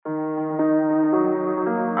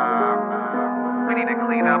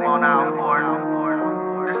clean up on our board.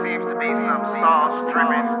 There seems to be some sauce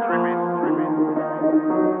dripping.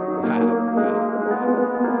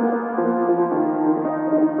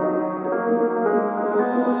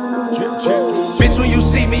 Bitch, when you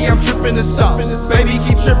see me, I'm drippin' the sauce. Baby,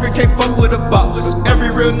 keep trippin', can't fuck with a boss. Every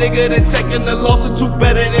real nigga that taking the loss or two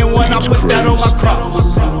better than one. I put that on my cross.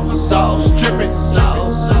 Sauce drippin',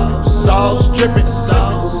 sauce drippin',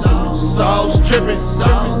 sauce drippin',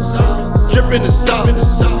 drippin' the sauce.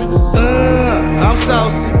 I'm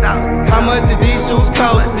saucy. How much did these shoes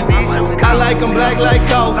cost me? I like them black like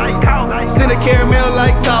coffee. Send a caramel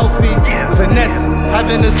like toffee. Finesse,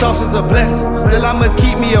 having the sauce is a blessing. Still I must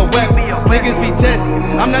keep me a weapon. Niggas be testing.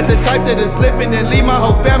 I'm not the type that is slipping and leave my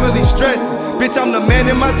whole family stressing. Bitch, I'm the man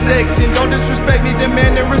in my section. Don't disrespect me,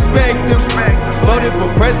 demand and respect them. Voted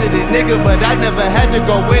for president, nigga, but I never had to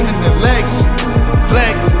go win an election.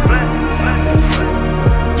 Flex.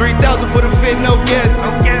 3,000 for the fit, no guess.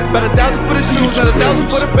 About 1,000 for the shoes, about 1,000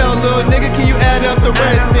 for the belt, little nigga. Can you add up the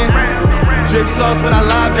rest? And drip sauce when I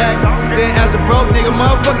lie back. Then as a broke nigga,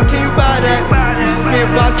 motherfucker, can you buy that? Used to spend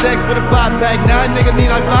 5 stacks for the 5-pack. Now a nigga need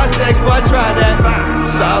like 5 stacks before I try that.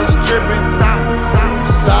 Sauce drippin',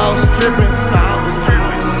 sauce drippin',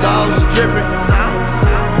 sauce drippin',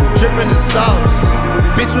 drippin' the sauce.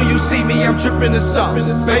 Bitch, when you see me, I'm drippin' the sauce.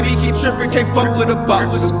 Baby, keep trippin', can't fuck with a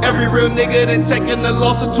boss. Every real nigga that taking the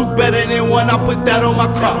loss or two better than one. I put that on my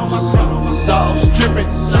cross. Sauce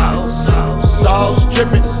drippin', sauce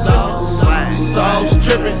drippin', sauce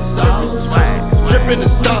drippin', drippin' the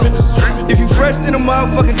sauce. If you fresh, then a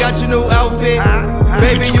motherfucker got your new outfit.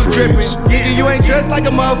 Baby, you drippin'. Nigga, you ain't dressed like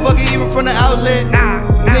a motherfucker even from the outlet.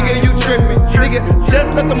 Nigga, you trippin'. Nigga,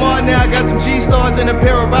 just let them on now. I got some G-Stars and a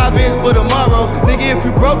pair of Robins for tomorrow. Nigga, if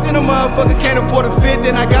you broke, then a motherfucker can't afford a fit.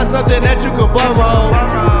 Then I got something that you could borrow.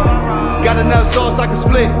 Got enough sauce I can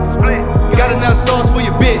split. Got enough sauce for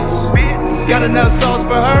your bitch. Got enough sauce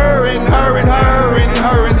for her and her and her and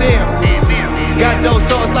her and them. Got those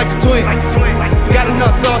sauce like the twins. Got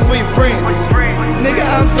enough sauce for your friends. Nigga,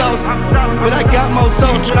 I'm saucy, but I got more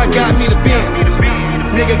sauce than I got me the Benz.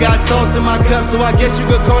 Nigga got sauce in my cup, so I guess you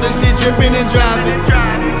could call this shit drippin' and driving.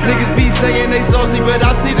 Niggas be saying they saucy, but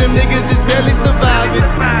I see them niggas is barely surviving.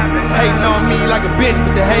 Hating on me like a bitch,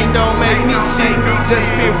 but the hating don't make me shit.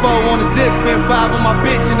 Just spent 4 on the zip, spent 5 on my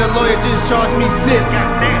bitch, and the lawyer just charged me 6.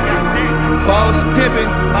 Boss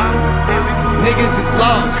pimpin', niggas is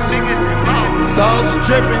lost. Sauce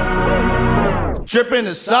drippin', drippin'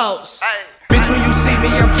 the sauce. Bitch, when you see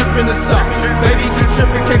me, I'm drippin' the sauce. Baby, keep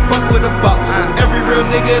trippin', can't fuck with a boss. Every real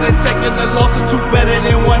nigga that taking the loss or two better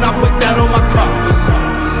than one. I put that on my cross.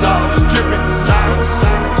 Sauce drippin',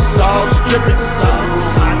 sauce drippin',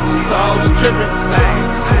 sauce drippin',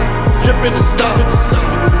 drippin' the sauce.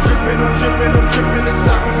 Drippin', I'm drippin', I'm drippin' the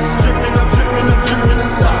sauce. Drippin', I'm drippin', I'm drippin'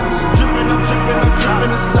 the sauce. Drippin', I'm drippin', I'm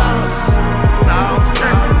drippin' the sauce.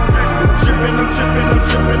 Drippin', I'm drippin', I'm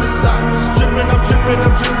drippin' the sauce. Drippin', I'm drippin',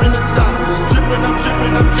 I'm drippin' the sauce. Drippin', I'm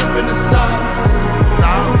drippin', I'm drippin' the sauce.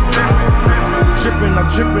 Drippin', I'm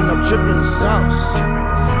drippin', I'm drippin' the sauce.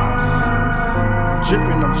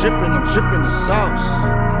 Drippin', I'm drippin', I'm drippin' the sauce.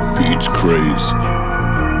 Beats crazy.